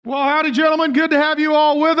Well, howdy, gentlemen. Good to have you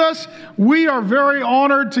all with us. We are very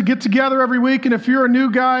honored to get together every week, and if you're a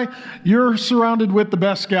new guy, you're surrounded with the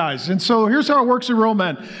best guys. And so here's how it works at Real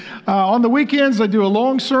Men. On the weekends, I do a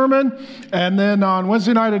long sermon, and then on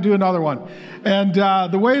Wednesday night, I do another one. And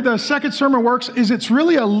the way the second sermon works is it's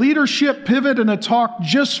really a leadership pivot and a talk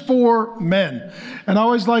just for men. And I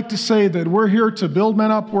always like to say that we're here to build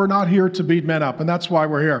men up. We're not here to beat men up, and that's why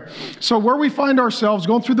we're here. So where we find ourselves,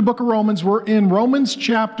 going through the book of Romans, we're in Romans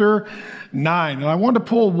chapter 9. And I want to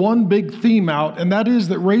pull one big theme out, and that is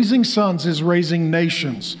that raising sons is raising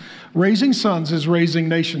nations. Raising sons is raising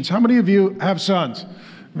nations. How many of you have sons?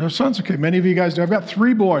 You have sons? Okay, many of you guys do. I've got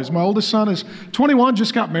 3 boys. My oldest son is 21,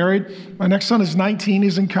 just got married. My next son is 19,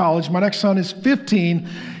 he's in college. My next son is 15,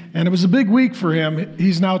 and it was a big week for him.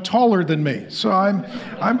 He's now taller than me. So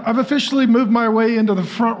I've officially moved my way into the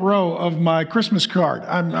front row of my Christmas card.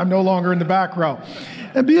 I'm no longer in the back row.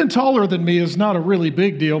 And being taller than me is not a really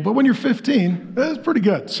big deal, but when you're 15, it's pretty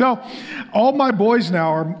good. So all my boys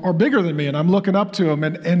now are bigger than me, and I'm looking up to them.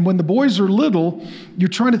 And when the boys are little, you're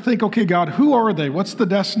trying to think, okay, God, who are they? What's the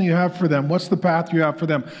destiny you have for them? What's the path you have for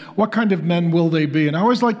them? What kind of men will they be? And I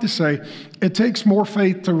always like to say, it takes more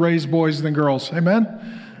faith to raise boys than girls.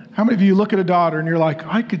 Amen? How many of you look at a daughter and you're like,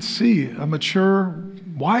 I could see a mature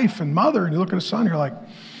wife and mother, and you look at a son, you're like,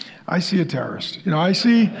 I see a terrorist. I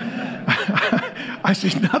see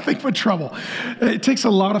nothing but trouble. It takes a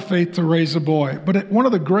lot of faith to raise a boy. But one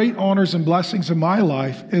of the great honors and blessings in my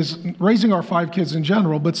life is raising our 5 kids in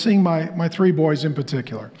general, but seeing my 3 boys in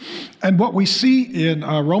particular. And what we see in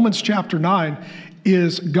Romans chapter 9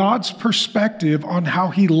 is God's perspective on how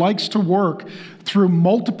he likes to work through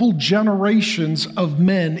multiple generations of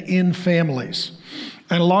men in families.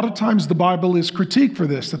 And a lot of times the Bible is critiqued for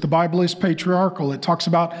this, that the Bible is patriarchal. It talks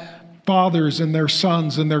about fathers and their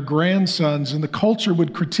sons and their grandsons, and the culture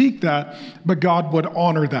would critique that, but God would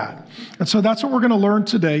honor that. And so that's what we're going to learn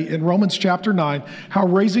today in Romans chapter 9, how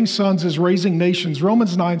raising sons is raising nations.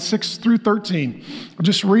 Romans 9, 6 through 13. I'll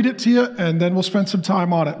just read it to you, and then we'll spend some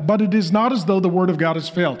time on it. But it is not as though the word of God has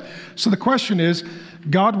failed. So the question is,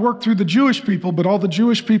 God worked through the Jewish people, but all the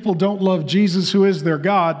Jewish people don't love Jesus, who is their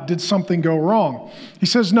God. Did something go wrong? He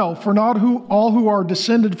says, no, for not all who are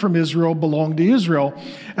descended from Israel belong to Israel,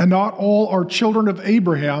 and not all are children of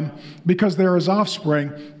Abraham, because they are his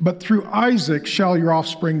offspring, but through Isaac shall your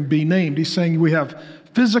offspring be named. He's saying we have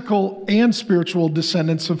physical and spiritual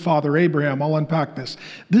descendants of Father Abraham. I'll unpack this.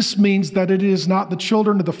 This means that it is not the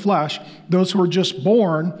children of the flesh, those who are just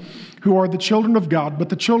born, who are the children of God, but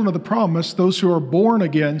the children of the promise, those who are born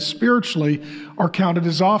again spiritually, are counted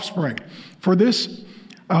as offspring. For this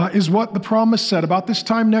is what the promise said. About this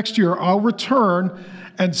time next year, I'll return,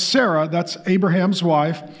 and Sarah, that's Abraham's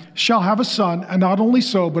wife, shall have a son. And not only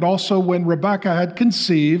so, but also when Rebekah had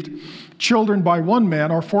conceived children by one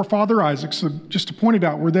man, our forefather Isaac. So just to point it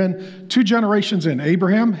out, we're then 2 generations in.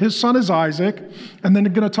 Abraham, his son is Isaac, and then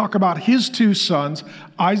we're going to talk about his 2 sons,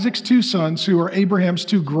 Isaac's 2 sons, who are Abraham's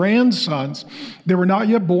 2 grandsons. They were not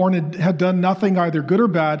yet born and had done nothing either good or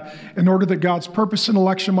bad, in order that God's purpose and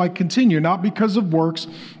election might continue, not because of works,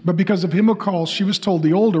 but because of him who calls. She was told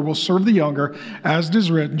the older will serve the younger, as it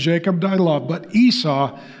is written, Jacob I love, but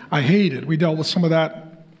Esau I hated. We dealt with some of that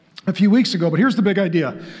a few weeks ago, but here's the big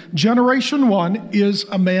idea. Generation 1 is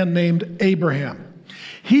a man named Abraham.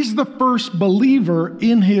 He's the first believer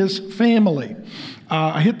in his family.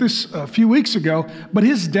 I hit this a few weeks ago, but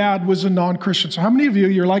his dad was a non-Christian. So how many of you,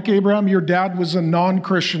 you're like Abraham, your dad was a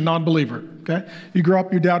non-Christian, non-believer, okay? You grew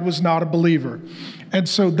up, your dad was not a believer. And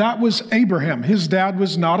so that was Abraham. His dad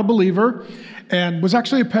was not a believer and was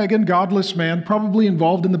actually a pagan, godless man, probably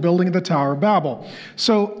involved in the building of the Tower of Babel.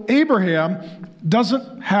 So Abraham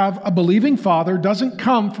doesn't have a believing father, doesn't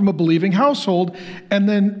come from a believing household, and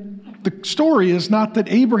then the story is not that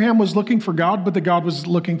Abraham was looking for God, but that God was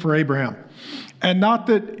looking for Abraham. And not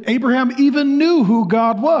that Abraham even knew who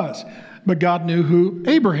God was, but God knew who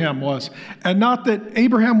Abraham was. And not that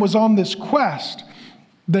Abraham was on this quest,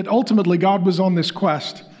 that ultimately God was on this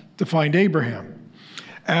quest to find Abraham.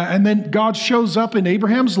 And then God shows up in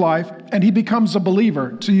Abraham's life, and he becomes a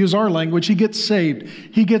believer. To use our language, he gets saved.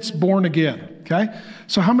 He gets born again. Okay?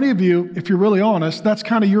 So how many of you, if you're really honest, that's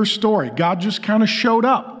kind of your story? God just kind of showed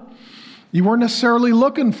up. You weren't necessarily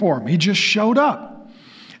looking for him. He just showed up.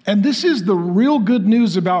 And this is the real good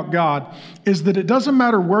news about God, is that it doesn't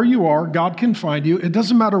matter where you are, God can find you. It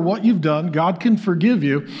doesn't matter what you've done, God can forgive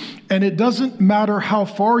you. And it doesn't matter how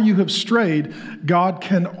far you have strayed, God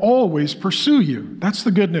can always pursue you. That's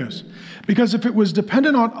the good news. Because if it was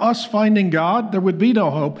dependent on us finding God, there would be no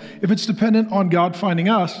hope. If it's dependent on God finding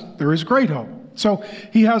us, there is great hope. So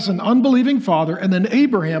he has an unbelieving father, and then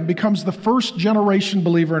Abraham becomes the first generation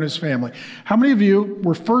believer in his family. How many of you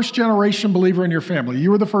were first generation believer in your family?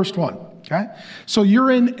 You were the first one, okay? So you're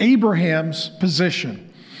in Abraham's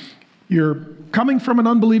position. You're coming from an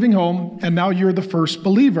unbelieving home, and now you're the first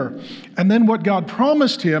believer. And then what God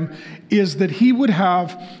promised him is that he would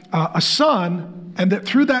have a son, and that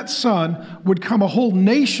through that son would come a whole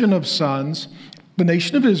nation of sons, the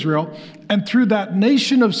nation of Israel, and through that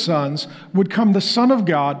nation of sons would come the Son of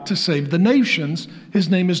God to save the nations. His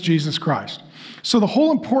name is Jesus Christ. So the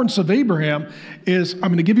whole importance of Abraham is, I'm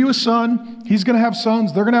going to give you a son. He's going to have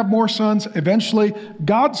sons. They're going to have more sons. Eventually,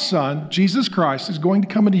 God's son, Jesus Christ, is going to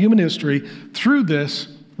come into human history through this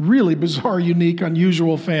really bizarre, unique,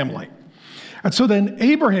 unusual family. And so then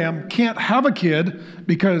Abraham can't have a kid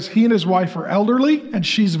because he and his wife are elderly and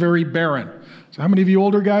she's very barren. So how many of you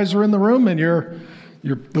older guys are in the room and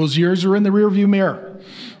those years are in the rearview mirror?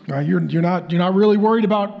 Right? You're not really worried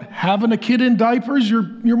about having a kid in diapers.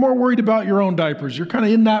 You're more worried about your own diapers. You're kind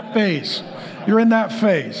of in that phase. You're in that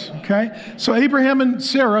phase. Okay. So Abraham and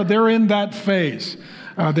Sarah, they're in that phase.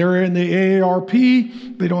 They're in the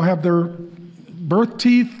AARP. They don't have their birth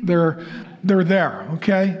teeth. They're there.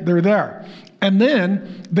 Okay. They're there. And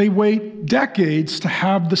then they wait decades to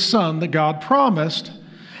have the son that God promised.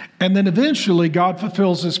 And then eventually God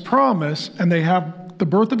fulfills his promise and they have the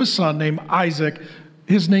birth of a son named Isaac.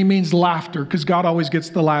 His name means laughter because God always gets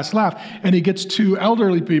the last laugh. And he gets two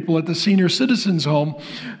elderly people at the senior citizens home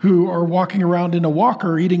who are walking around in a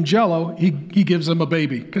walker eating Jell-O. He gives them a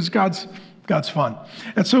baby because God's fun.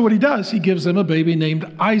 And so what he does, he gives them a baby named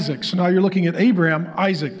Isaac. So now you're looking at Abraham,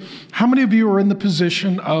 Isaac. How many of you are in the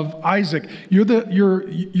position of Isaac?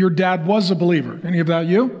 Your dad was a believer. Any of that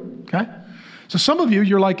you? Okay. So some of you,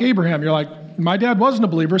 you're like Abraham. You're like, my dad wasn't a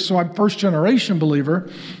believer, so I'm first generation believer.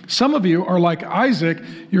 Some of you are like Isaac.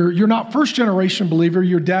 You're not first generation believer.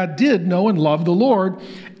 Your dad did know and love the Lord,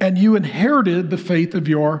 and you inherited the faith of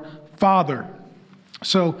your father.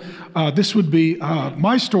 So this would be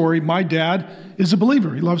my story. My dad is a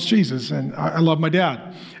believer. He loves Jesus, and I love my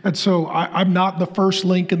dad. And so I'm not the first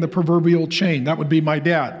link in the proverbial chain. That would be my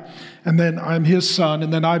dad. And then I'm his son,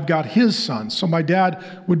 and then I've got his son. So my dad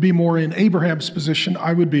would be more in Abraham's position.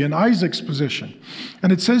 I would be in Isaac's position.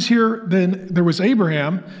 And it says here, then there was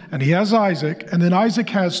Abraham, and he has Isaac, and then Isaac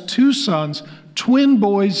has two sons, twin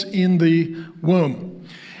boys in the womb.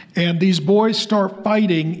 And these boys start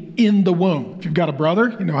fighting in the womb. If you've got a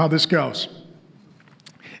brother, you know how this goes.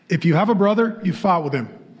 If you have a brother, you fought with him.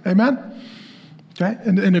 Amen? Okay?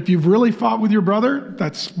 And if you've really fought with your brother,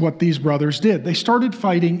 that's what these brothers did. They started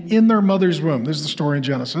fighting in their mother's womb. This is the story in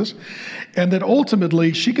Genesis. And then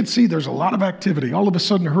ultimately, she could see there's a lot of activity. All of a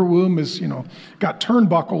sudden, her womb is, got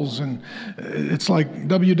turnbuckles, and it's like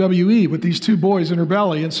WWE with these two boys in her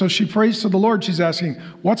belly. And so she prays to the Lord. She's asking,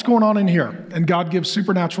 what's going on in here? And God gives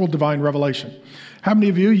supernatural divine revelation. How many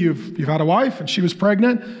of you, you've had a wife and she was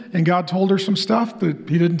pregnant and God told her some stuff that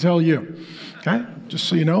he didn't tell you? Okay, just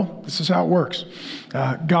so you know, this is how it works.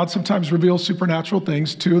 God sometimes reveals supernatural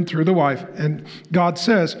things to and through the wife. And God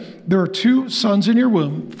says, there are two sons in your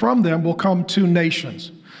womb. From them will come two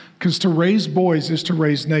nations. Because to raise boys is to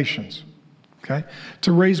raise nations. Okay,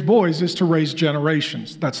 to raise boys is to raise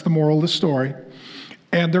generations. That's the moral of the story.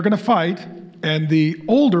 And they're going to fight. And the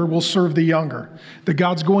older will serve the younger. That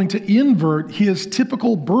God's going to invert his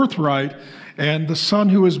typical birthright, and the son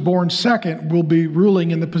who is born second will be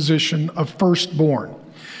ruling in the position of firstborn.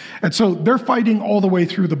 And so they're fighting all the way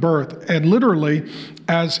through the birth. And literally,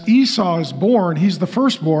 as Esau is born, he's the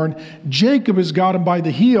firstborn. Jacob has got him by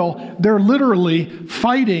the heel. They're literally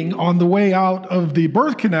fighting on the way out of the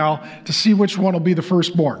birth canal to see which one will be the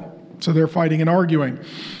firstborn. So they're fighting and arguing.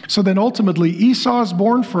 So then ultimately, Esau is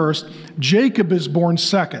born first. Jacob is born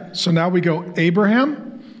second. So now we go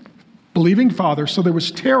Abraham, believing father. So there was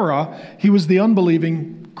Terah. He was the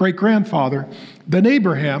unbelieving great-grandfather. Then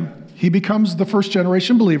Abraham, he becomes the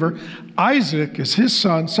first-generation believer. Isaac is his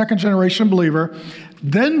son, second-generation believer.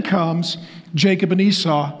 Then comes Jacob and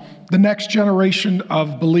Esau, the next generation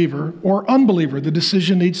of believer or unbeliever. The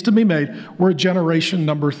decision needs to be made. We're at generation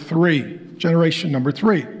number 3. Generation number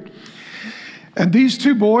 3. And these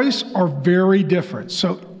two boys are very different.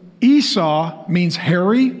 So Esau means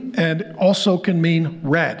hairy and also can mean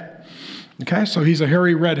red. Okay, so he's a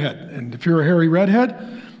hairy redhead. And if you're a hairy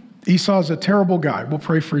redhead, Esau's a terrible guy. We'll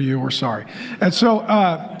pray for you. We're sorry. And so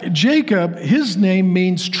Jacob, his name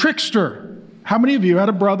means trickster. How many of you had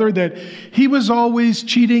a brother that he was always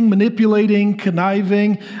cheating, manipulating,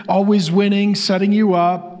 conniving, always winning, setting you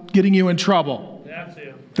up, getting you in trouble? That's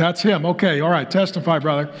him. That's him. Okay, all right. Testify,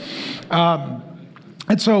 brother.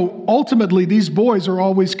 And so ultimately, these boys are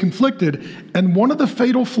always conflicted. And one of the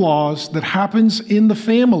fatal flaws that happens in the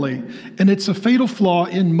family, and it's a fatal flaw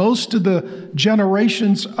in most of the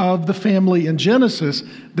generations of the family in Genesis,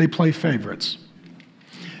 they play favorites.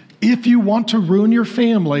 If you want to ruin your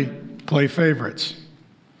family, play favorites.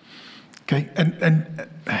 Okay, and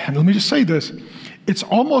let me just say this. It's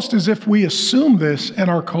almost as if we assume this in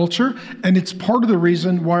our culture, and it's part of the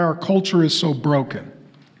reason why our culture is so broken.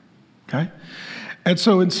 Okay? And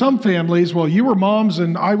so in some families, well, you were moms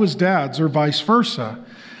and I was dads, or vice versa.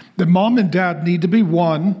 The mom and dad need to be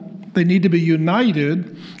one, they need to be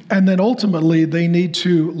united, and then ultimately they need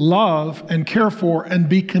to love and care for and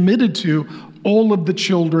be committed to all of the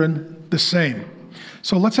children the same.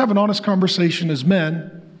 So let's have an honest conversation as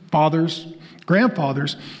men, fathers,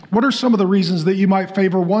 grandfathers. What are some of the reasons that you might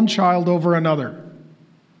favor one child over another?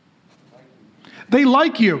 They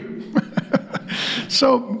like you.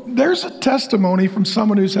 So there's a testimony from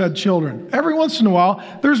someone who's had children. Every once in a while,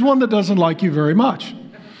 there's one that doesn't like you very much.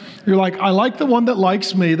 You're like, I like the one that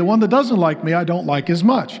likes me. The one that doesn't like me, I don't like as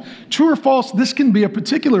much. True or false, this can be a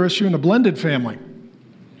particular issue in a blended family.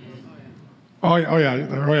 Oh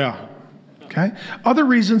yeah. Okay. Other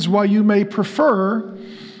reasons why you may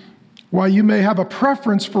have a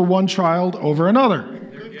preference for one child over another.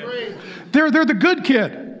 They're the good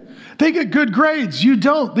kid. They get good grades. You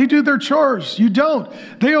don't. They do their chores. You don't.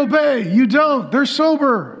 They obey. You don't. They're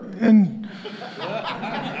sober. And,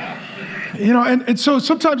 and so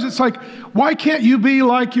sometimes it's like, why can't you be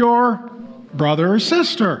like your brother or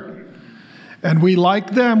sister? And we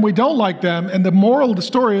like them. We don't like them. And the moral of the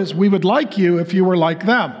story is we would like you if you were like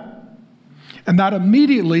them. And that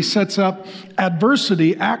immediately sets up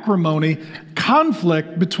adversity, acrimony,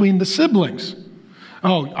 conflict between the siblings.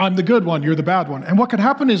 Oh, I'm the good one, you're the bad one. And what can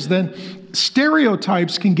happen is then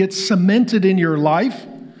stereotypes can get cemented in your life.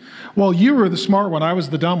 Well, you were the smart one, I was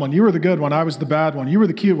the dumb one. You were the good one, I was the bad one. You were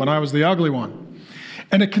the cute one, I was the ugly one.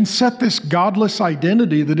 And it can set this godless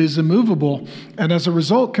identity that is immovable, and as a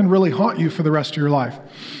result can really haunt you for the rest of your life.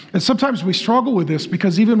 And sometimes we struggle with this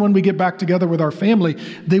because even when we get back together with our family,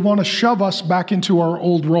 they want to shove us back into our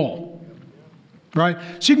old role, right?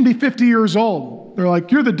 So you can be 50 years old. They're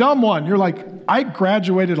like, you're the dumb one. You're like, I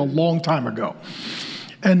graduated a long time ago.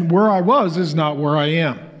 And where I was is not where I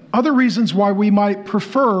am. Other reasons why we might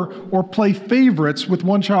prefer or play favorites with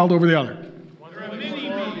one child over the other.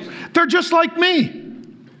 They're just like me.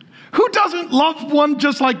 Who doesn't love one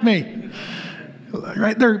just like me?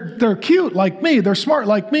 Right? They're cute like me. They're smart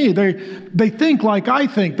like me. They think like I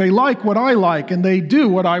think. They like what I like, and they do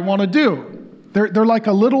what I want to do. They're like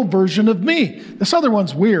a little version of me. This other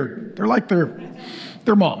one's weird. They're like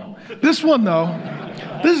their mom. This one, though,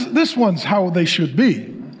 this one's how they should be.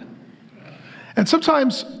 And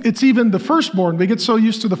sometimes it's even the firstborn. We get so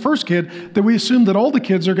used to the first kid that we assume that all the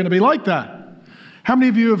kids are going to be like that. How many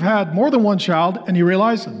of you have had more than one child and you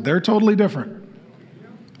realize they're totally different?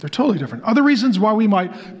 They're totally different. Other reasons why we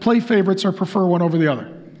might play favorites or prefer one over the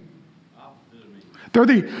other. They're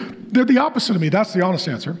the opposite of me. That's the honest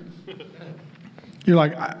answer. You're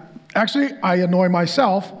like, actually, I annoy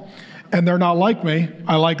myself, and they're not like me.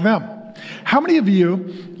 I like them. How many of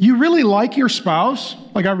you really like your spouse?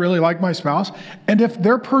 Like, I really like my spouse. And if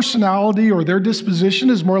their personality or their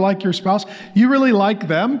disposition is more like your spouse, you really like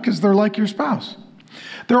them because they're like your spouse.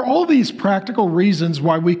 There are all these practical reasons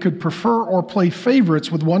why we could prefer or play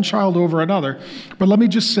favorites with one child over another. But let me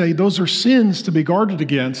just say, those are sins to be guarded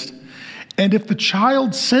against. And if the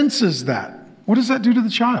child senses that, what does that do to the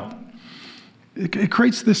child? It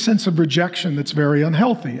creates this sense of rejection that's very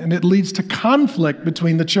unhealthy, and it leads to conflict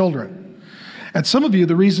between the children. And some of you,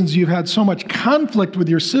 the reasons you've had so much conflict with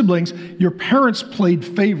your siblings, your parents played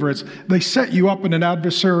favorites. They set you up in an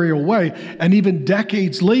adversarial way, and even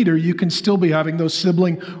decades later, you can still be having those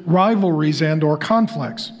sibling rivalries and or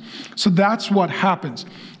conflicts. So that's what happens.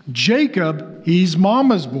 Jacob, he's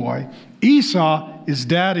mama's boy. Esau is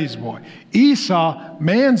daddy's boy. Esau,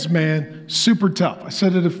 man's man, super tough. I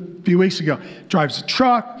said it a few weeks ago. Drives a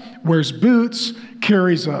truck, wears boots,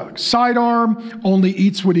 carries a sidearm, only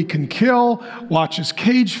eats what he can kill, watches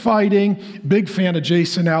cage fighting, big fan of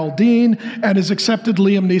Jason Aldean, and has accepted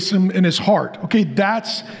Liam Neeson in his heart. Okay,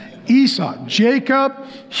 that's Esau. Jacob,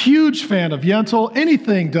 huge fan of Yentl,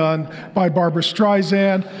 anything done by Barbra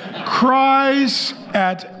Streisand, cries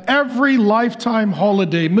at every Lifetime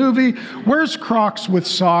holiday movie, wears Crocs with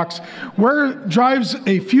socks, drives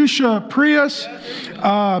a fuchsia Prius,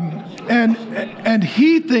 and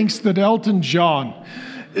he thinks that Elton John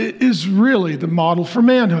is really the model for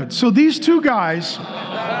manhood. So these two guys,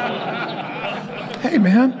 hey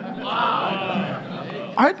man,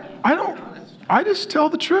 I just tell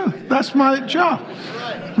the truth. That's my job.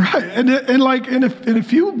 Right. And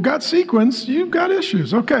if you've got sequence, you've got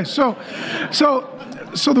issues. Okay. So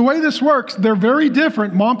the way this works, they're very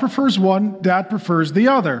different. Mom prefers one, dad prefers the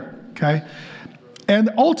other. Okay. And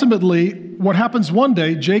ultimately, what happens one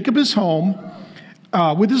day, Jacob is home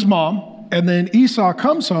with his mom, and then Esau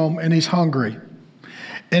comes home and he's hungry.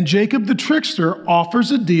 And Jacob the trickster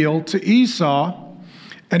offers a deal to Esau,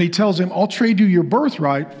 and he tells him, I'll trade you your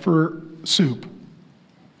birthright for soup.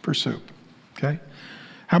 Okay?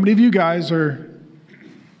 How many of you guys are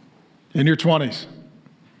in your 20s?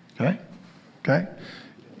 Okay?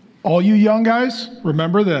 All you young guys,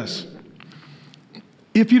 remember this.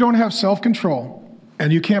 If you don't have self-control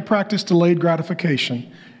and you can't practice delayed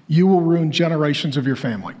gratification, you will ruin generations of your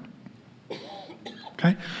family.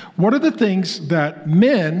 Okay? What are the things that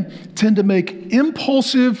men tend to make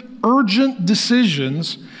impulsive, urgent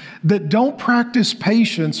decisions that don't practice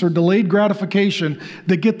patience or delayed gratification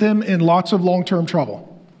that get them in lots of long-term trouble?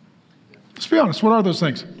 Let's be honest. What are those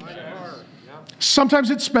things? Sometimes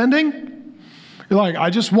it's spending. You're like, I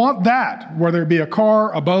just want that, whether it be a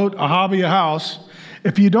car, a boat, a hobby, a house.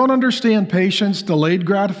 If you don't understand patience, delayed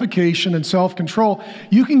gratification, and self-control,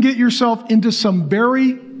 you can get yourself into some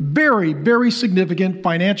very, very, very significant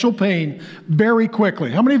financial pain very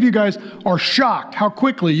quickly. How many of you guys are shocked how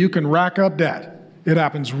quickly you can rack up debt? It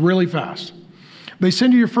happens really fast. They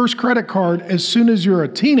send you your first credit card as soon as you're a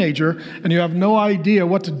teenager and you have no idea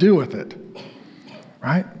what to do with it,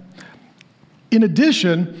 right? In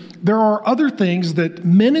addition, there are other things that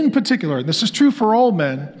men in particular, and this is true for all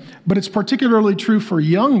men, but it's particularly true for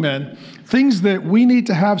young men, things that we need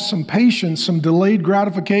to have some patience, some delayed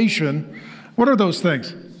gratification. What are those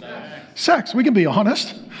things? Sex. We can be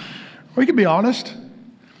honest.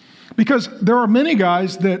 Because there are many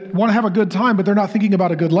guys that want to have a good time, but they're not thinking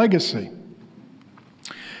about a good legacy.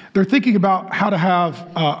 They're thinking about how to have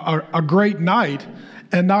a great night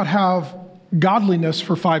and not have godliness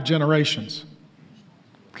for 5 generations.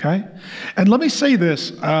 Okay? And let me say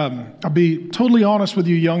this. I'll be totally honest with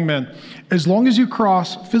you, young men. As long as you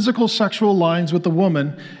cross physical, sexual lines with a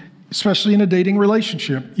woman, especially in a dating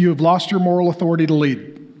relationship, you have lost your moral authority to lead.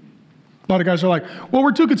 A lot of guys are like, well,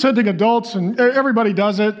 we're 2 consenting adults and everybody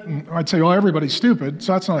does it. And I'd say, well, everybody's stupid,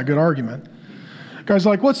 so that's not a good argument. Guys are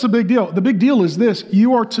like, what's the big deal? The big deal is this.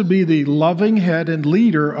 You are to be the loving head and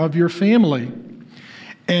leader of your family.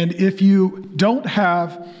 And if you don't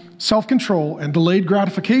have self-control and delayed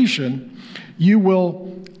gratification, you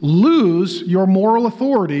will lose your moral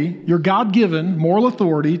authority, your God-given moral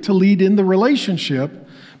authority to lead in the relationship,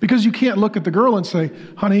 because you can't look at the girl and say,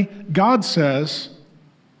 honey, God says.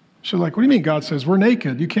 She's like, what do you mean God says? We're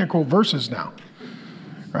naked. You can't quote verses now,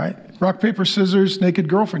 right? Rock, paper, scissors, naked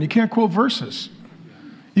girlfriend. You can't quote verses.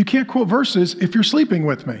 You can't quote verses if you're sleeping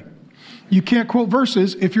with me. You can't quote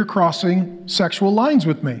verses if you're crossing sexual lines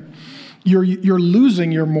with me. You're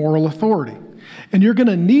losing your moral authority. And you're going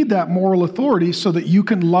to need that moral authority so that you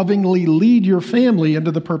can lovingly lead your family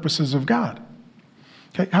into the purposes of God.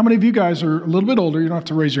 Okay, how many of you guys are a little bit older? You don't have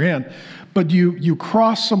to raise your hand. But you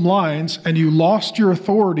crossed some lines and you lost your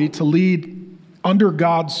authority to lead under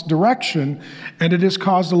God's direction, and it has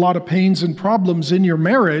caused a lot of pains and problems in your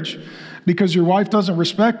marriage because your wife doesn't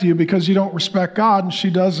respect you because you don't respect God, and she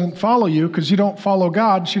doesn't follow you because you don't follow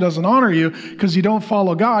God, and she doesn't honor you because you don't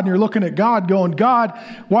follow God, and you're looking at God going, God,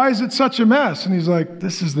 why is it such a mess? And he's like,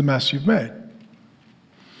 this is the mess you've made.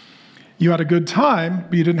 You had a good time,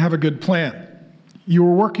 but you didn't have a good plan. You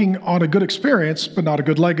were working on a good experience, but not a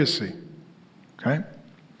good legacy. Okay?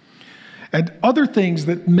 And other things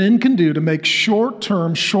that men can do to make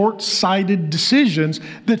short-term, short-sighted decisions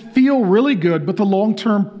that feel really good, but the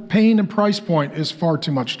long-term pain and price point is far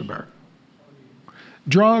too much to bear.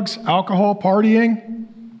 Drugs, alcohol, partying.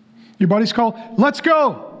 Your buddies call, let's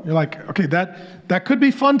go. You're like, okay, that could be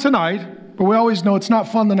fun tonight, but we always know it's not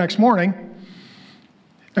fun the next morning.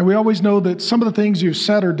 And we always know that some of the things you've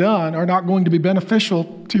said or done are not going to be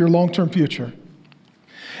beneficial to your long-term future.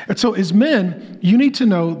 And so as men, you need to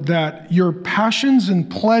know that your passions and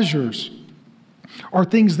pleasures are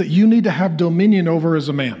things that you need to have dominion over as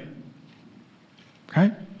a man.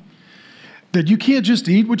 Okay? That you can't just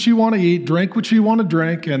eat what you want to eat, drink what you want to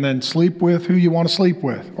drink, and then sleep with who you want to sleep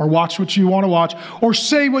with, or watch what you want to watch, or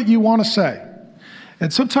say what you want to say.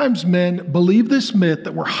 And sometimes men believe this myth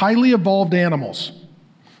that we're highly evolved animals.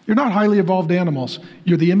 You're not highly evolved animals.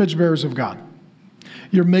 You're the image bearers of God.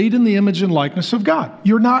 You're made in the image and likeness of God.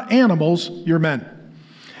 You're not animals, you're men.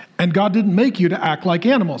 And God didn't make you to act like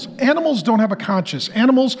animals. Animals don't have a conscience.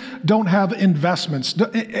 Animals don't have investments.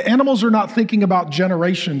 Animals are not thinking about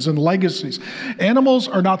generations and legacies. Animals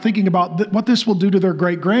are not thinking about what this will do to their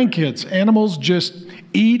great-grandkids. Animals just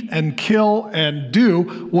eat and kill and do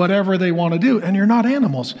whatever they want to do. And you're not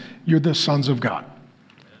animals. You're the sons of God.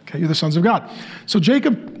 Okay, you're the sons of God. So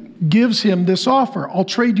Jacob gives him this offer. I'll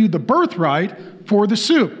trade you the birthright for the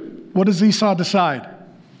soup. What does Esau decide?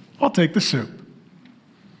 I'll take the soup.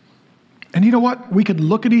 And you know what? We can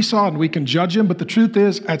look at Esau and we can judge him, but the truth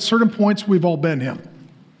is, at certain points, we've all been him.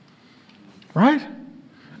 Right?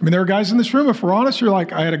 I mean, there are guys in this room, if we're honest, you're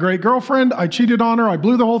like, I had a great girlfriend, I cheated on her, I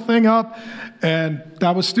blew the whole thing up, and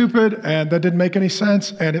that was stupid, and that didn't make any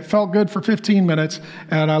sense, and it felt good for 15 minutes,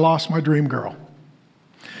 and I lost my dream girl.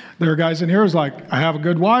 There are guys in here who's like, I have a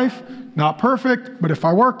good wife, not perfect, but if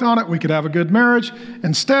I worked on it, we could have a good marriage.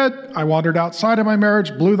 Instead, I wandered outside of my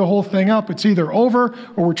marriage, blew the whole thing up. It's either over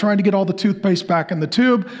or we're trying to get all the toothpaste back in the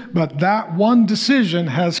tube, but that one decision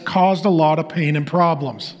has caused a lot of pain and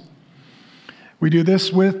problems. We do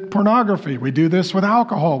this with pornography. We do this with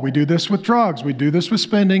alcohol. We do this with drugs. We do this with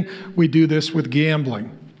spending. We do this with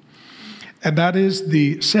gambling. And that is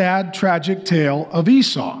the sad, tragic tale of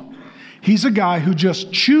Esau. He's a guy who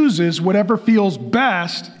just chooses whatever feels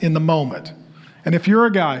best in the moment. And if you're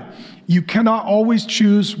a guy, you cannot always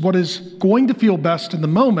choose what is going to feel best in the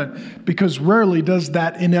moment, because rarely does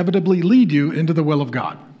that inevitably lead you into the will of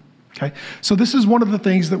God. Okay? So this is one of the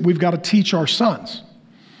things that we've got to teach our sons.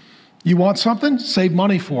 You want something? Save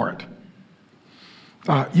money for it.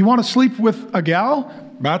 You want to sleep with a gal?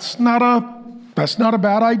 That's not a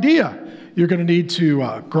bad idea. You're going to need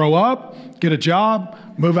to grow up, get a job,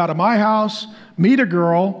 move out of my house, meet a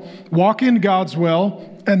girl, walk in God's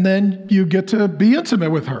will, and then you get to be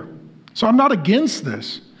intimate with her. So I'm not against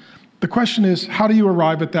this. The question is, how do you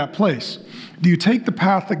arrive at that place? Do you take the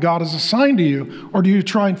path that God has assigned to you, or do you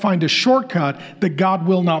try and find a shortcut that God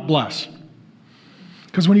will not bless?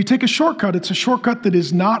 Because when you take a shortcut, it's a shortcut that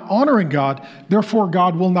is not honoring God. Therefore,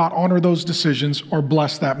 God will not honor those decisions or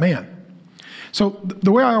bless that man. So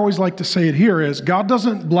the way I always like to say it here is, God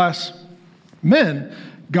doesn't bless men,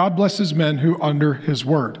 God blesses men who are under his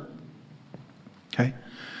word. Okay?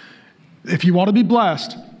 If you want to be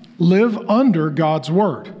blessed, live under God's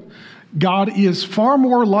word. God is far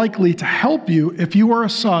more likely to help you if you are a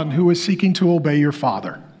son who is seeking to obey your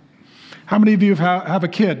father. How many of you have a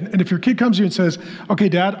kid? And if your kid comes to you and says, okay,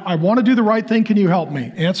 Dad, I want to do the right thing. Can you help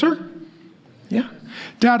me? Answer? Yeah.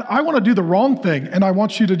 Dad, I want to do the wrong thing, and I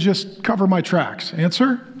want you to just cover my tracks.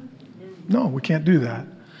 Answer? No, we can't do that.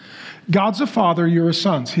 God's a father, you're his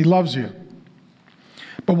sons. He loves you.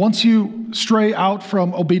 But once you stray out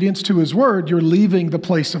from obedience to his word, you're leaving the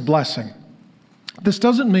place of blessing. This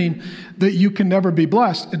doesn't mean that you can never be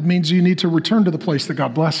blessed. It means you need to return to the place that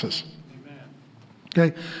God blesses. Amen.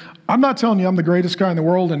 Okay? I'm not telling you I'm the greatest guy in the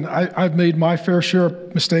world, and I've made my fair share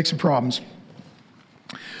of mistakes and problems.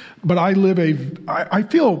 But I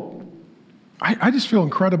just feel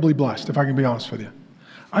incredibly blessed, if I can be honest with you.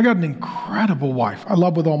 I got an incredible wife I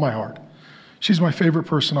love with all my heart. She's my favorite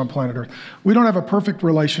person on planet Earth. We don't have a perfect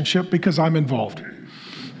relationship because I'm involved.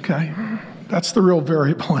 Okay? That's the real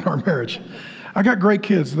variable in our marriage. I got great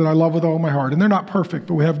kids that I love with all my heart, and they're not perfect,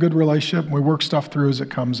 but we have good relationship and we work stuff through as it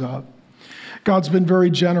comes up. God's been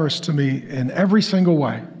very generous to me in every single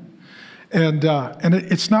way. And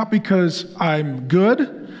it's not because I'm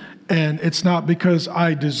good, and it's not because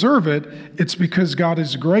I deserve it. It's because God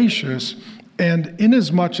is gracious. And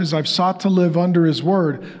inasmuch as I've sought to live under his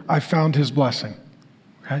word, I've found his blessing.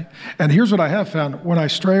 Okay? And here's what I have found. When I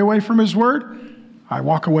stray away from his word, I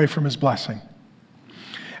walk away from his blessing.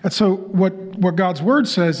 And so what God's word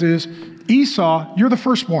says is, Esau, you're the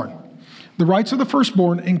firstborn. The rights of the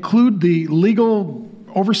firstborn include the legal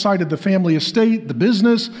oversight of the family estate, the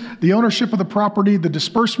business, the ownership of the property, the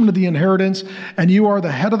disbursement of the inheritance, and you are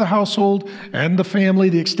the head of the household and the family,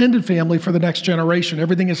 the extended family for the next generation.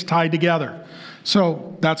 Everything is tied together.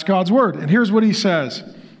 So that's God's word. And here's what he says,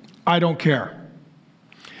 I don't care.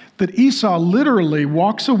 That Esau literally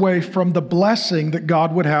walks away from the blessing that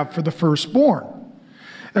God would have for the firstborn.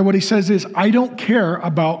 And what he says is, I don't care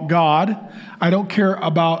about God. I don't care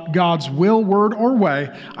about God's will, word, or way.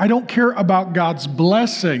 I don't care about God's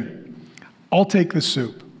blessing. I'll take the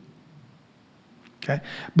soup. Okay?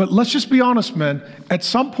 But let's just be honest, men. At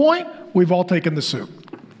some point, we've all taken the soup.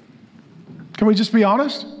 Can we just be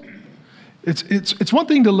honest? It's one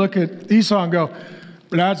thing to look at Esau and go,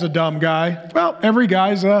 that's a dumb guy. Well, every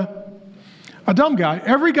guy's a dumb guy.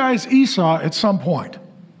 Every guy's Esau at some point.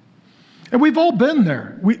 And we've all been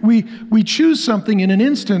there. We choose something in an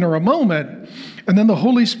instant or a moment, and then the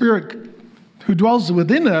Holy Spirit who dwells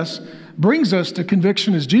within us brings us to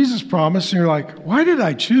conviction as Jesus promised. And you're like, why did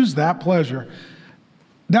I choose that pleasure?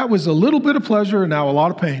 That was a little bit of pleasure and now a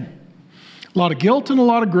lot of pain. A lot of guilt and a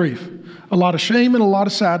lot of grief. A lot of shame and a lot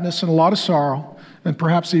of sadness and a lot of sorrow and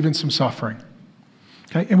perhaps even some suffering.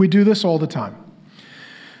 Okay? And we do this all the time.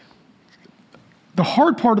 The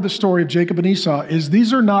hard part of the story of Jacob and Esau is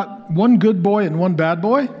these are not one good boy and one bad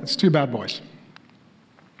boy. It's two bad boys.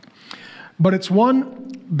 But it's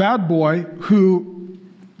one bad boy who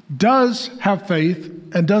does have faith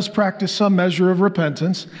and does practice some measure of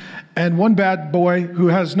repentance, and one bad boy who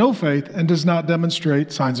has no faith and does not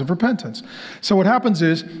demonstrate signs of repentance. So what happens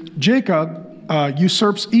is Jacob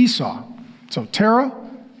usurps Esau. So Terah,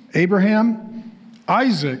 Abraham,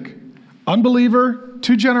 Isaac, unbeliever,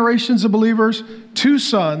 2 generations of believers, 2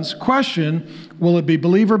 sons. Question, will it be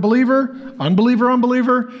believer, believer, unbeliever,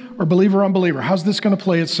 unbeliever, or believer, unbeliever? How's this going to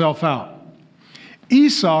play itself out?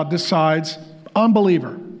 Esau decides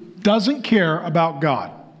unbeliever, doesn't care about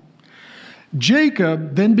God.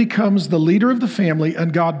 Jacob then becomes the leader of the family,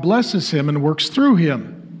 and God blesses him and works through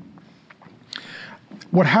him.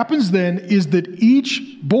 What happens then is that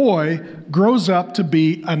each boy grows up to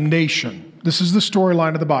be a nation. This is the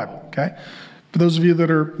storyline of the Bible, okay? For those of you that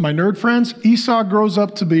are my nerd friends, Esau grows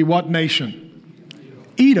up to be what nation?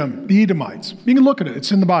 Edom, the Edomites. You can look at it.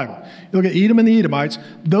 It's in the Bible. You look at Edom and the Edomites.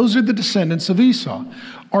 Those are the descendants of Esau.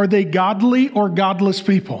 Are they godly or godless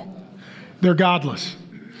people? They're godless.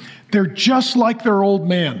 They're just like their old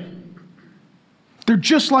man. They're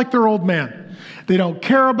just like their old man. They don't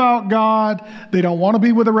care about God. They don't want to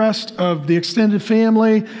be with the rest of the extended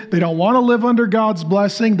family. They don't want to live under God's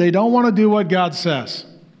blessing. They don't want to do what God says.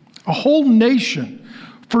 A whole nation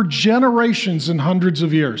for generations and hundreds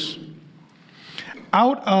of years.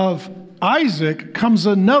 Out of Isaac comes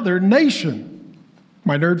another nation.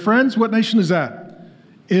 My nerd friends, what nation is that?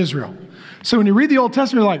 Israel. So when you read the Old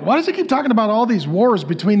Testament, you're like, why does it keep talking about all these wars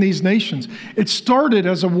between these nations? It started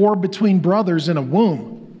as a war between brothers in a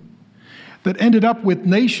womb that ended up with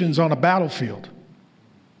nations on a battlefield.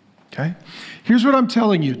 Okay? Here's what I'm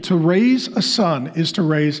telling you. To raise a son is to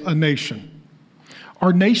raise a nation.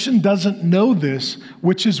 Our nation doesn't know this,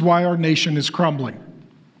 which is why our nation is crumbling.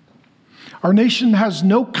 Our nation has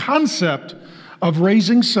no concept of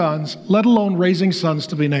raising sons, let alone raising sons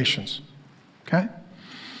to be nations. Okay?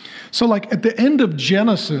 So like at the end of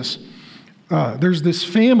Genesis, there's this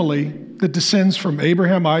family that descends from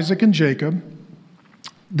Abraham, Isaac, and Jacob.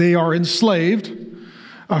 They are enslaved.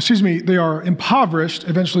 They are impoverished.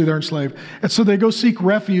 Eventually they're enslaved. And so they go seek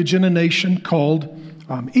refuge in a nation called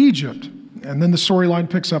Egypt. And then the storyline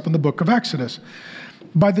picks up in the book of Exodus.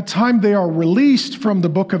 By the time they are released from the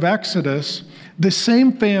book of Exodus, the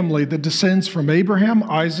same family that descends from Abraham,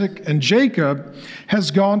 Isaac, and Jacob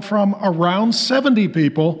has gone from around 70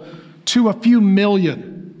 people to a few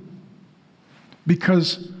million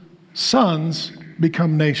because sons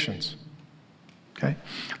become nations. Okay?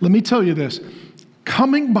 Let me tell you this.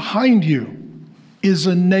 Coming behind you is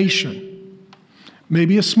a nation.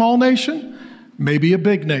 Maybe a small nation, maybe a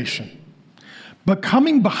big nation. But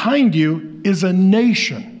coming behind you is a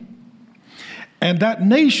nation. And that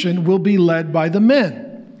nation will be led by the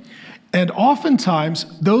men. And oftentimes,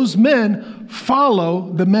 those men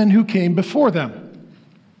follow the men who came before them.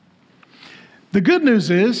 The good news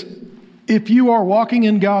is, if you are walking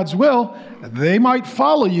in God's will, they might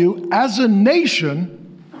follow you as a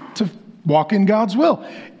nation to walk in God's will.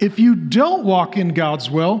 If you don't walk in God's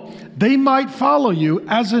will, they might follow you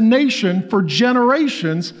as a nation for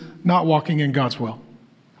generations not walking in God's will.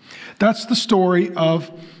 That's the story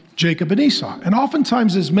of Jacob and Esau. And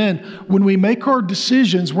oftentimes as men, when we make our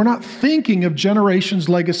decisions, we're not thinking of generations,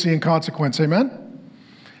 legacy, and consequence. Amen?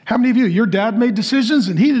 How many of you, your dad made decisions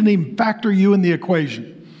and he didn't even factor you in the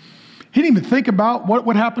equation? He didn't even think about what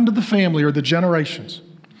would happen to the family or the generations.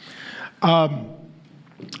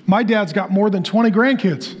 My dad's got more than 20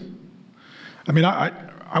 grandkids. I mean,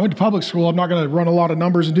 I went to public school. I'm not going to run a lot of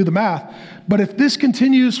numbers and do the math. But if this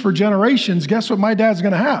continues for generations, guess what my dad's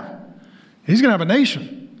going to have? He's going to have a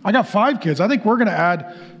nation. I got 5 kids. I think we're going to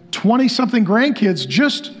add 20-something grandkids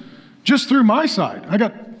just through my side.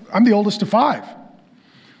 I'm the oldest of 5.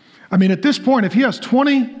 I mean, at this point, if he has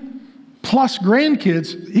 20 plus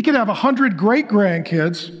grandkids, he could have 100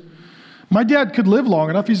 great-grandkids. My dad could live long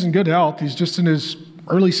enough. He's in good health. He's just in his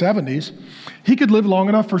early 70s. He could live long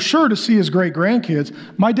enough for sure to see his great-grandkids.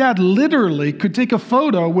 My dad literally could take a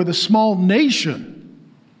photo with a small nation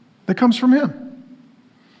that comes from him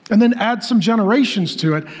and then add some generations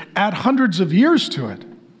to it, add hundreds of years to it.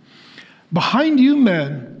 Behind you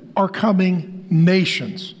men are coming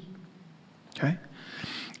nations, okay?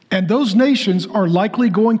 And those nations are likely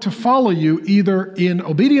going to follow you either in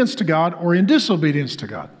obedience to God or in disobedience to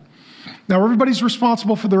God. Now, everybody's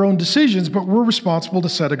responsible for their own decisions, but we're responsible to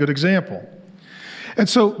set a good example. And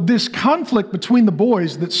so this conflict between the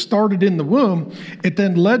boys that started in the womb, it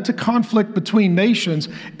then led to conflict between nations,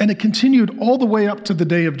 and it continued all the way up to the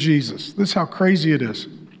day of Jesus. This is how crazy it is.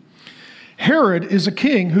 Herod is a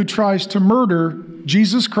king who tries to murder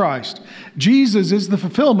Jesus Christ. Jesus is the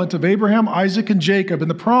fulfillment of Abraham, Isaac, and Jacob, and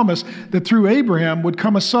the promise that through Abraham would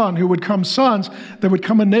come a son, who would come sons, that would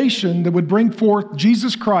come a nation that would bring forth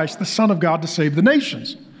Jesus Christ, the Son of God, to save the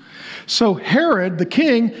nations. So Herod, the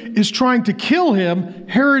king, is trying to kill him.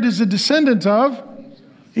 Herod is a descendant of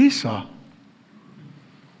Esau.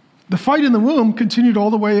 The fight in the womb continued all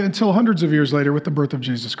the way until hundreds of years later with the birth of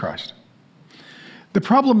Jesus Christ. The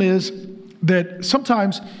problem is that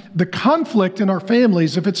sometimes the conflict in our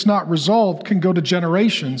families, if it's not resolved, can go to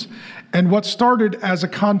generations. And what started as a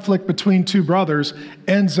conflict between two brothers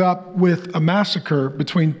ends up with a massacre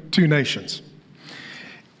between two nations.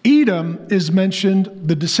 Edom is mentioned,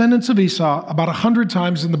 the descendants of Esau, about 100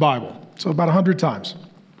 times in the Bible. So about 100 times.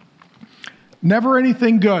 Never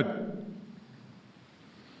anything good.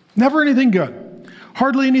 Never anything good.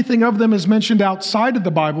 Hardly anything of them is mentioned outside of the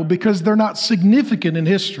Bible because they're not significant in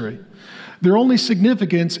history. Their only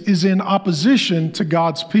significance is in opposition to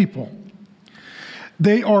God's people.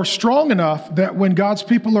 They are strong enough that when God's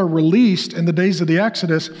people are released in the days of the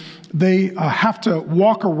Exodus, they have to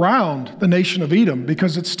walk around the nation of Edom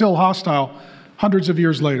because it's still hostile hundreds of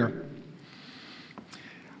years later.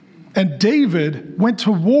 And David went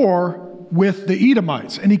to war with the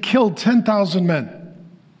Edomites, and he killed 10,000 men.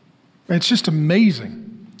 It's just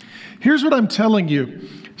amazing. Here's what I'm telling you.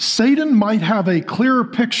 Satan might have a clearer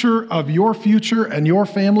picture of your future and your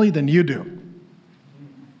family than you do.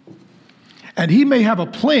 And he may have a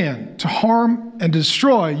plan to harm and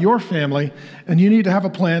destroy your family, and you need to have a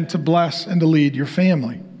plan to bless and to lead your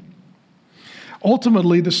family.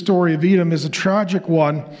 Ultimately, the story of Edom is a tragic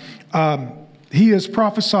one. He is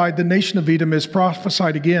prophesied, the nation of Edom is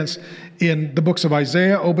prophesied against in the books of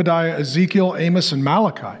Isaiah, Obadiah, Ezekiel, Amos, and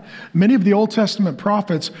Malachi. Many of the Old Testament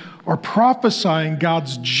prophets are prophesying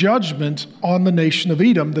God's judgment on the nation of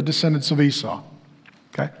Edom, the descendants of Esau.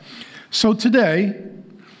 Okay? So today,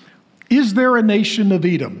 is there a nation of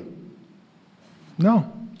Edom?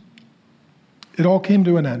 No. It all came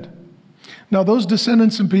to an end. Now, those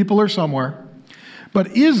descendants and people are somewhere,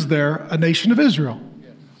 but is there a nation of Israel?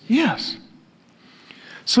 Yes.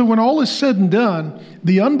 So when all is said and done,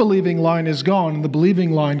 the unbelieving line is gone and the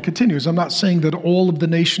believing line continues. I'm not saying that all of the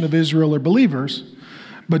nation of Israel are believers,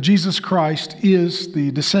 but Jesus Christ is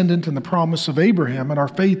the descendant and the promise of Abraham, and our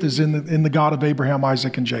faith is in the God of Abraham,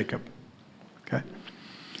 Isaac, and Jacob. Okay?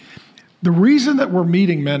 The reason that we're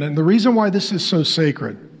meeting, men, and the reason why this is so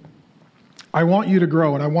sacred, I want you to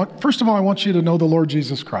grow, and first of all, I want you to know the Lord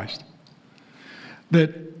Jesus Christ.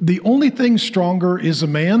 That the only thing stronger is a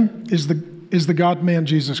man, is the God-man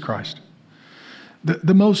Jesus Christ.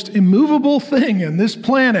 The most immovable thing in this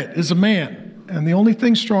planet is a man, and the only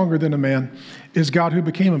thing stronger than a man is God who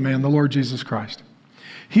became a man, the Lord Jesus Christ.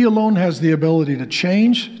 He alone has the ability to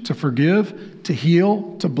change, to forgive, to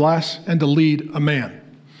heal, to bless, and to lead a man.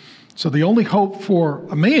 So the only hope for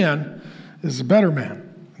a man is a better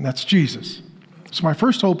man, and that's Jesus. So my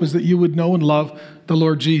first hope is that you would know and love the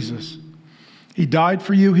Lord Jesus. He died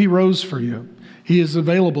for you. He rose for you. He is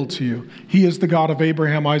available to you. He is the God of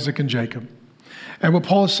Abraham, Isaac, and Jacob. And what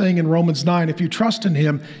Paul is saying in Romans 9, if you trust in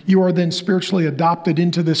him, you are then spiritually adopted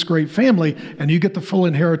into this great family, and you get the full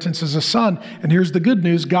inheritance as a son. And here's the good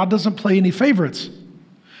news. God doesn't play any favorites.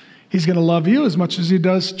 He's going to love you as much as he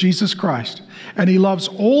does Jesus Christ. And he loves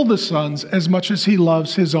all the sons as much as he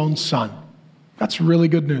loves his own son. That's really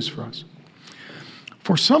good news for us.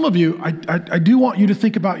 For some of you, I do want you to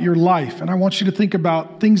think about your life, and I want you to think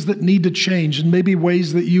about things that need to change and maybe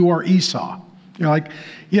ways that you are Esau. You're like,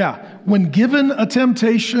 yeah, when given a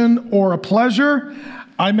temptation or a pleasure,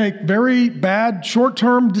 I make very bad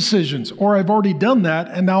short-term decisions, or I've already done that,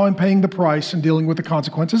 and now I'm paying the price and dealing with the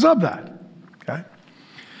consequences of that. Okay?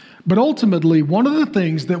 But ultimately, one of the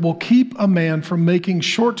things that will keep a man from making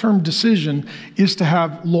short-term decision is to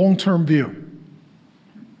have long-term view.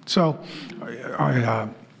 So I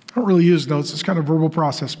don't really use notes. It's kind of a verbal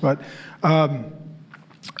process, but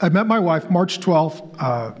I met my wife March 12th,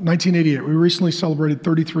 1988. We recently celebrated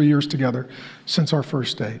 33 years together since our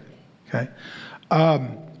first date. Okay,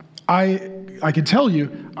 I can tell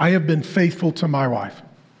you I have been faithful to my wife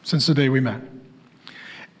since the day we met.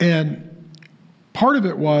 And part of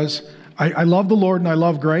it was I love the Lord and I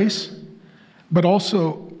love grace, but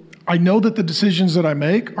also I know that the decisions that I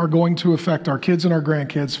make are going to affect our kids and our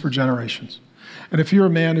grandkids for generations. And if you're a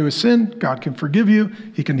man who has sinned, God can forgive you.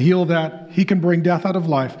 He can heal that. He can bring death out of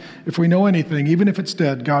life. If we know anything, even if it's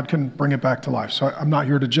dead, God can bring it back to life. So I'm not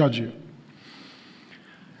here to judge you.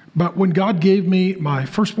 But when God gave me my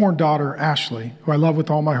firstborn daughter, Ashley, who I love with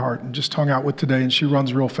all my heart and just hung out with today, and she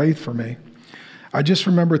runs Real Faith for me, I just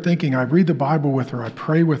remember thinking, I read the Bible with her, I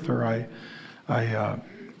pray with her, I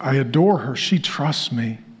adore her, she trusts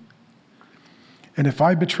me. And if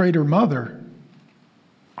I betrayed her mother,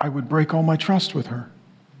 I would break all my trust with her.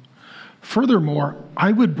 Furthermore,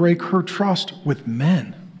 I would break her trust with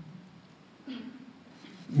men.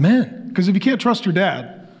 Men. Because if you can't trust your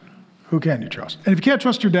dad, who can you trust? And if you can't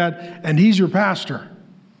trust your dad and he's your pastor,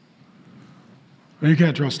 you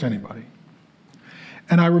can't trust anybody.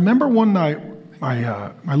 And I remember one night,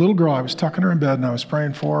 my little girl, I was tucking her in bed and I was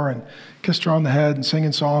praying for her and kissed her on the head and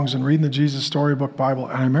singing songs and reading the Jesus Storybook Bible.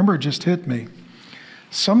 And I remember it just hit me.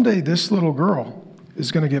 Someday this little girl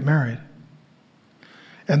is going to get married.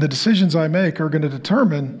 And the decisions I make are going to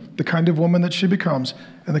determine the kind of woman that she becomes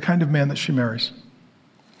and the kind of man that she marries.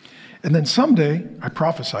 And then someday, I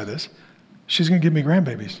prophesy this, she's going to give me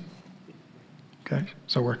grandbabies. Okay?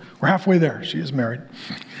 So we're halfway there. She is married.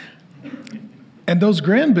 And those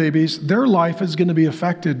grandbabies, their life is going to be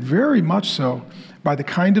affected very much so by the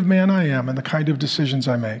kind of man I am and the kind of decisions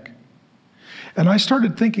I make. And I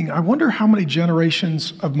started thinking, I wonder how many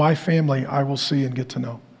generations of my family I will see and get to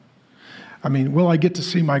know. I mean, will I get to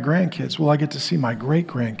see my grandkids? Will I get to see my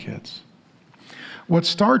great-grandkids? What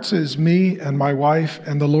starts as me and my wife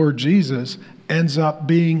and the Lord Jesus ends up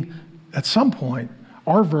being, at some point,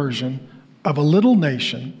 our version of a little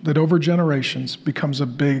nation that over generations becomes a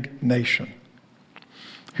big nation.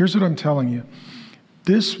 Here's what I'm telling you.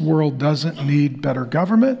 This world doesn't need better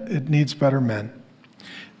government, it needs better men.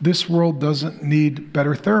 This world doesn't need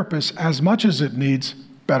better therapists as much as it needs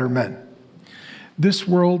better men. This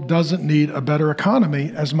world doesn't need a better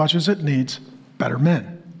economy as much as it needs better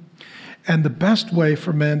men. And the best way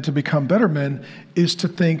for men to become better men is to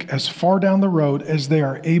think as far down the road as they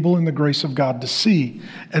are able in the grace of God to see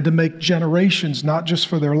and to make generations not just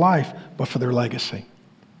for their life, but for their legacy.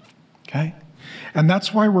 Okay? And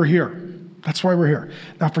that's why we're here. That's why we're here.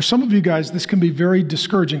 Now, for some of you guys, this can be very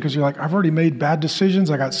discouraging because you're like, I've already made bad decisions.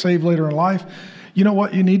 I got saved later in life. You know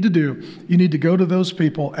what you need to do? You need to go to those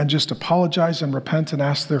people and just apologize and repent and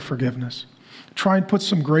ask their forgiveness. Try and put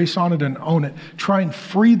some grace on it and own it. Try and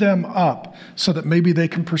free them up so that maybe they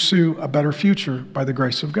can pursue a better future by the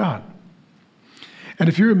grace of God. And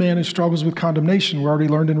if you're a man who struggles with condemnation, we already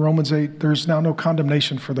learned in Romans 8, there's now no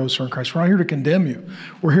condemnation for those who are in Christ. We're not here to condemn you.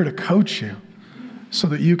 We're here to coach you so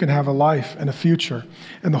that you can have a life and a future.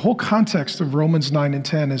 And the whole context of Romans 9 and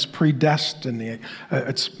 10 is predestination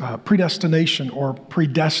or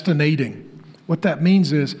predestinating. What that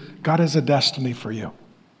means is God has a destiny for you.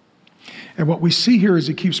 And what we see here as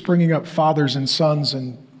he keeps bringing up fathers and sons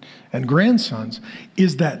and grandsons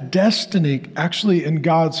is that destiny actually in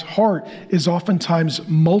God's heart is oftentimes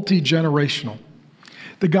multi-generational.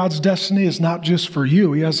 That God's destiny is not just for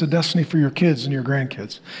you. He has a destiny for your kids and your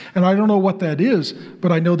grandkids. And I don't know what that is,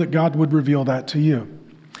 but I know that God would reveal that to you.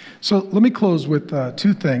 So let me close with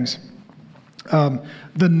two things. The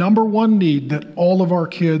number one need that all of our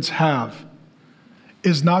kids have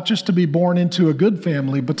is not just to be born into a good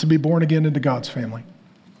family, but to be born again into God's family.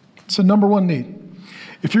 It's the number one need.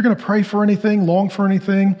 If you're going to pray for anything, long for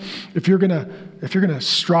anything, if you're going to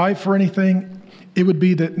strive for anything, it would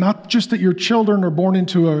be that not just that your children are born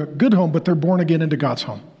into a good home, but they're born again into God's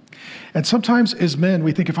home. And sometimes as men,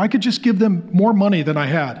 we think if I could just give them more money than I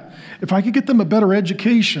had, if I could get them a better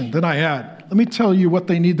education than I had, let me tell you what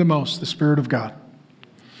they need the most, the Spirit of God.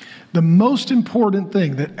 The most important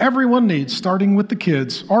thing that everyone needs, starting with the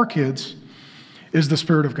kids, our kids, is the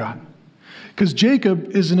Spirit of God. Because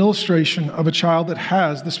Jacob is an illustration of a child that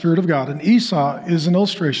has the Spirit of God, and Esau is an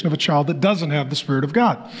illustration of a child that doesn't have the Spirit of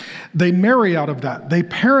God. They marry out of that. They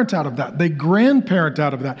parent out of that. They grandparent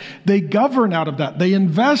out of that. They govern out of that. They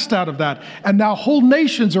invest out of that. And now whole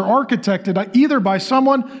nations are architected either by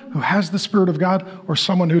someone who has the Spirit of God or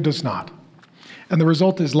someone who does not. And the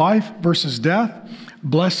result is life versus death,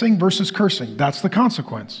 blessing versus cursing. That's the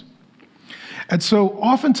consequence. And so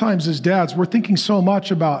oftentimes as dads, we're thinking so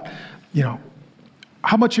much about,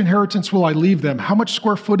 how much inheritance will I leave them? How much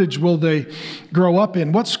square footage will they grow up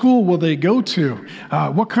in? What school will they go to?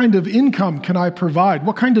 What kind of income can I provide?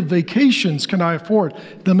 What kind of vacations can I afford?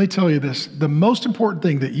 Let me tell you this. The most important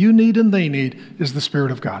thing that you need and they need is the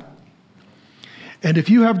Spirit of God. And if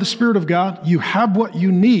you have the Spirit of God, you have what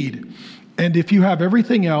you need. And if you have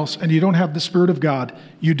everything else and you don't have the Spirit of God,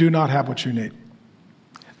 you do not have what you need.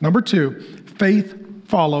 Number two, faith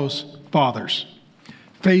follows fathers.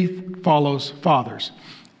 Faith follows fathers.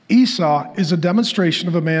 Esau is a demonstration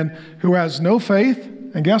of a man who has no faith,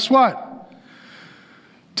 and guess what?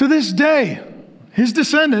 To this day, his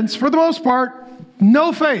descendants, for the most part,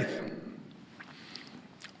 no faith.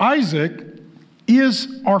 Isaac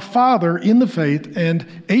is our father in the faith, and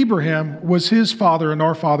Abraham was his father and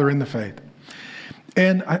our father in the faith.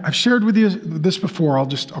 And I've shared with you this before. I'll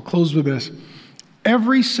close with this.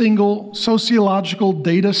 Every single sociological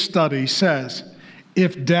data study says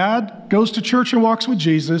if dad goes to church and walks with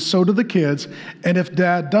Jesus, so do the kids. And if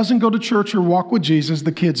dad doesn't go to church or walk with Jesus,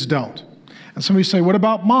 the kids don't. And somebody say, what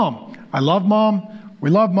about mom? I love mom. We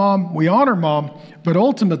love mom. We honor mom. But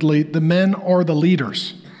ultimately, the men are the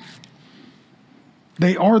leaders.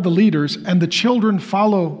 They are the leaders, and the children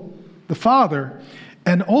follow the father.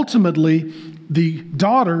 And ultimately, the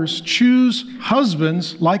daughters choose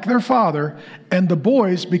husbands like their father, and the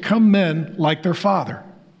boys become men like their father.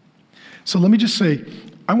 So let me just say,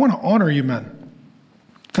 I want to honor you men.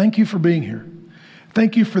 Thank you for being here.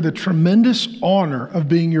 Thank you for the tremendous honor of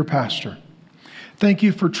being your pastor. Thank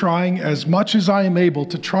you for trying as much as I am able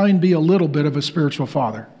to try and be a little bit of a spiritual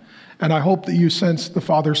father. And I hope that you sense the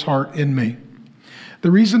Father's heart in me.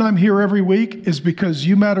 The reason I'm here every week is because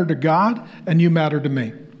you matter to God and you matter to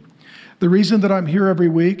me. The reason that I'm here every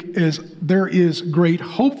week is there is great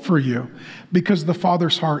hope for you because the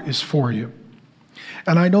Father's heart is for you.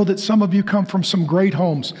 And I know that some of you come from some great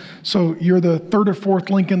homes. So you're the third or fourth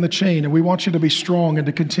link in the chain, and we want you to be strong and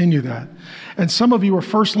to continue that. And some of you are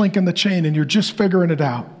first link in the chain, and you're just figuring it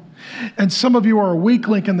out. And some of you are a weak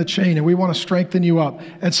link in the chain, and we want to strengthen you up.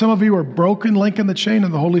 And some of you are broken link in the chain,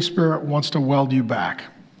 and the Holy Spirit wants to weld you back.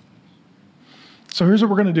 So here's what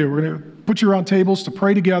we're going to do. We're going to put you around tables to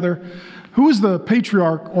pray together. Who is the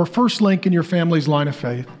patriarch or first link in your family's line of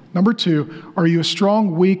faith? Number two, are you a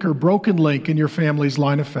strong, weak, or broken link in your family's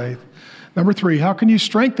line of faith? Number three, how can you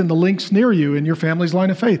strengthen the links near you in your family's line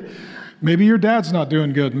of faith? Maybe your dad's not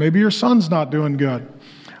doing good. Maybe your son's not doing good.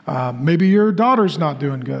 Maybe your daughter's not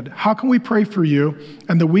doing good. How can we pray for you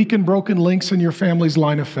and the weak and broken links in your family's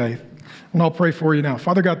line of faith? And I'll pray for you now.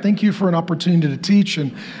 Father God, thank you for an opportunity to teach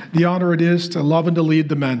and the honor it is to love and to lead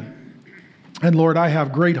the men. And Lord, I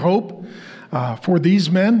have great hope for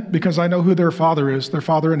these men because I know who their father is. Their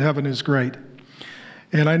Father in heaven is great.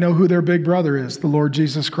 And I know who their big brother is. The Lord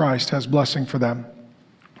Jesus Christ has blessing for them.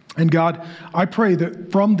 And God, I pray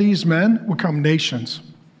that from these men will come nations,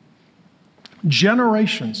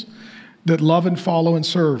 generations that love and follow and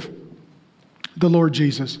serve the Lord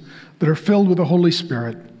Jesus, that are filled with the Holy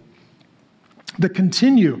Spirit, that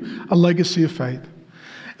continue a legacy of faith.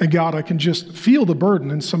 And God, I can just feel the burden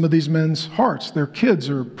in some of these men's hearts. Their kids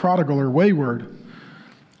are prodigal or wayward.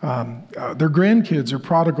 Their grandkids are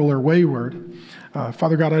prodigal or wayward.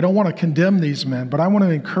 Father God, I don't want to condemn these men, but I want to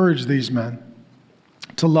encourage these men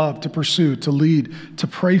to love, to pursue, to lead, to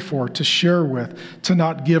pray for, to share with, to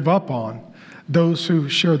not give up on those who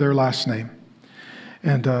share their last name.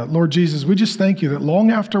 And Lord Jesus, we just thank you that long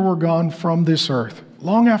after we're gone from this earth,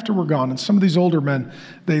 long after we're gone, and some of these older men,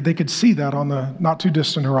 they could see that on the not too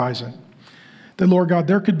distant horizon, that Lord God,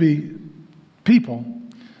 there could be people,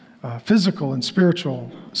 physical and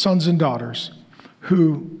spiritual sons and daughters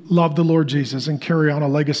who love the Lord Jesus and carry on a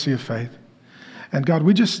legacy of faith. And God,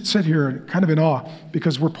 we just sit here kind of in awe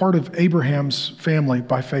because we're part of Abraham's family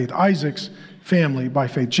by faith, Isaac's family by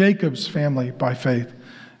faith, Jacob's family by faith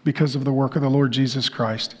because of the work of the Lord Jesus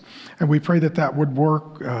Christ. And we pray that that would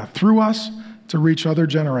work through us to reach other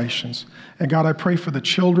generations. And God, I pray for the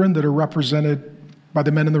children that are represented by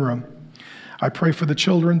the men in the room. I pray for the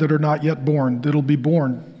children that are not yet born, that'll be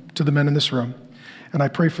born to the men in this room. And I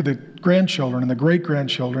pray for the grandchildren and the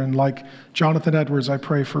great-grandchildren. Like Jonathan Edwards, I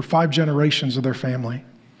pray for 5 generations of their family.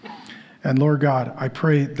 And Lord God, I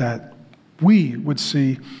pray that we would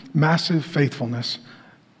see massive faithfulness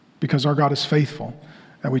because our God is faithful.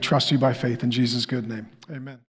 And we trust you by faith in Jesus' good name. Amen.